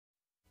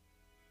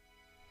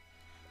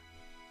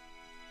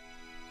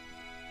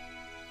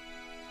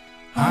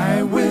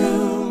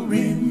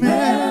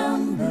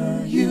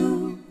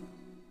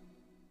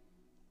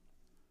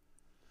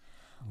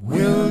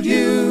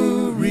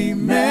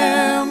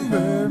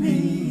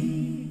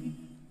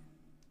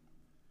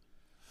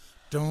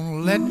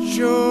Don't let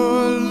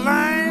your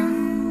life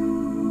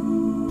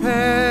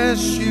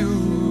pass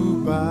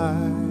you by.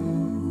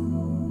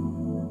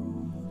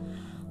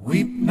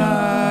 Weep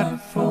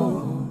not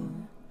for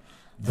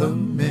the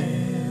memories.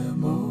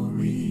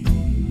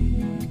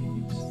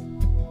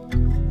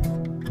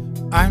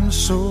 I'm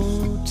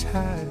so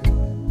tired,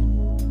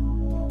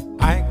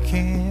 I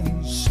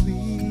can't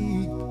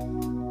sleep,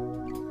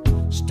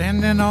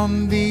 standing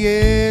on the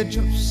edge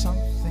of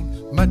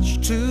something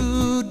much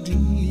too deep.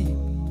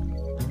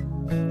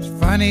 It's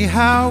funny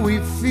how we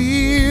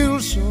feel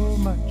so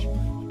much,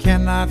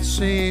 cannot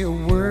say a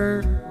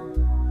word.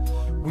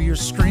 We are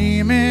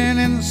screaming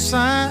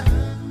inside,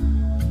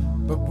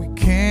 but we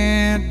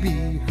can't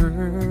be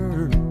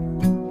heard.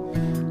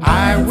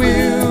 I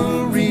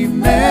will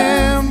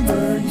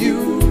remember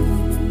you.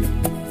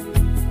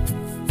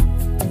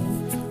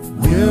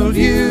 Will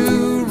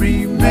you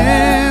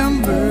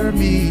remember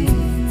me?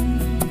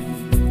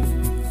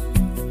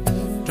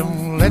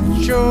 Don't let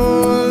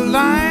your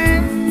life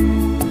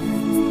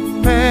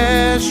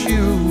pass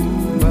you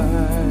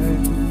by.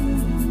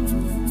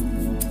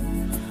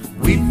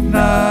 Weep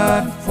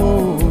not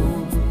for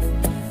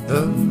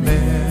the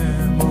memories.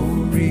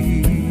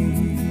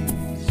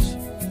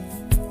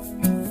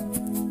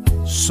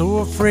 So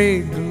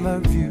afraid to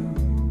love you,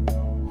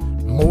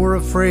 more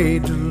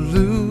afraid to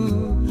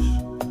lose.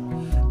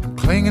 I'm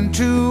clinging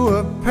to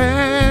a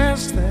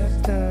past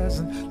that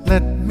doesn't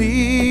let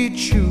me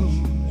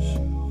choose.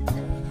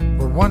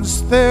 Where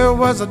once there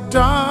was a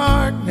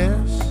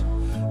darkness,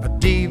 a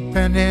deep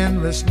and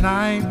endless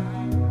night.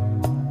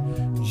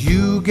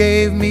 You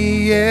gave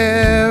me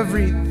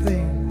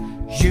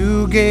everything,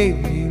 you gave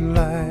me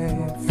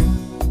life.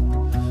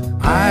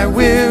 I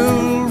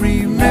will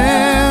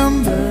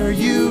remember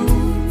you.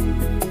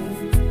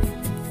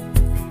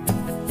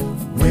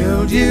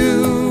 Will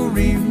you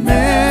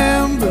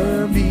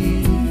remember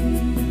me?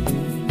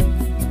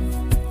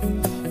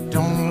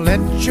 Don't let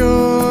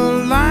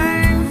your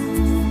life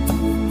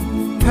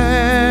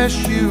pass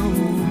you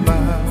by.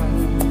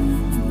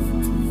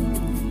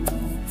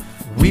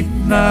 Weep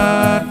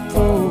not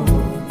for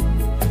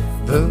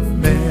the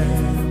memories.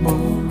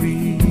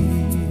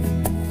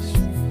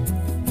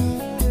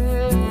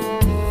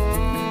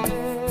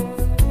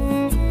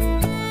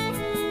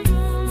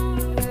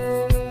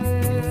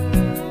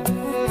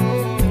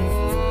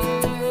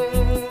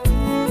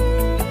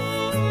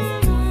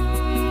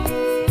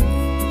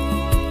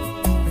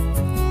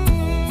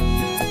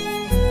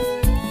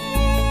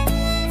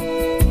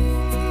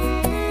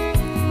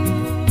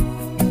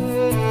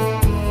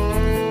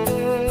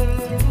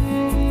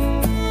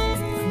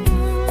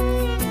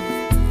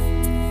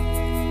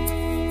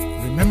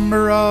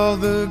 Remember all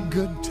the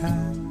good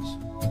times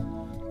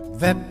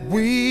that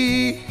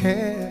we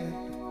had.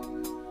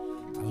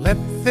 Let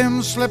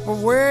them slip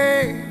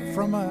away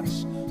from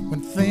us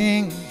when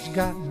things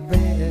got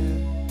bad.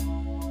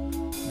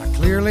 Now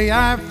clearly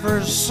I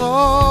first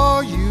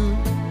saw you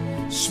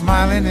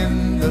smiling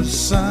in the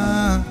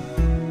sun.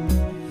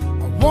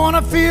 I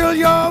wanna feel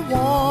your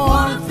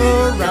warmth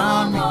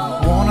around me,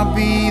 wanna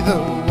be the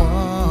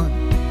one.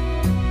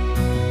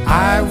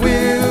 I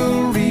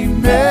will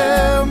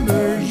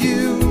remember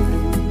you.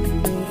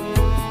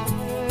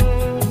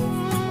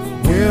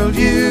 Will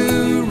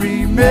you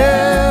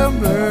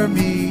remember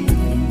me?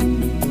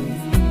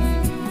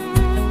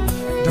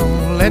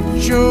 Don't let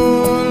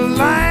your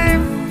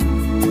life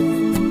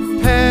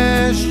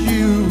pass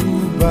you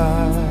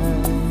by.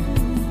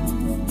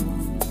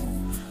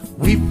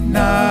 Weep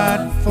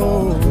not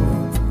for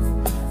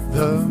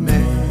the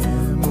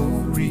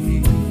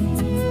memories.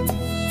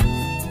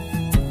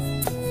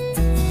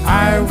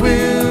 I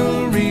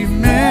will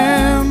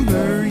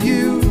remember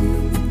you.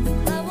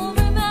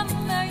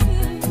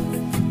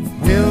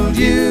 Will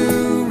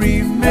you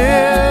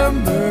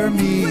remember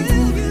me?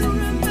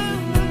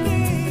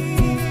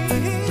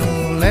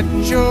 Don't let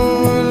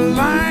your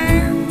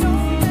life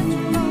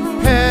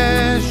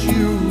pass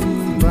you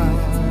by.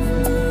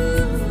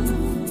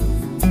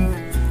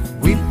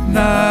 Weep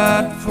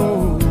not for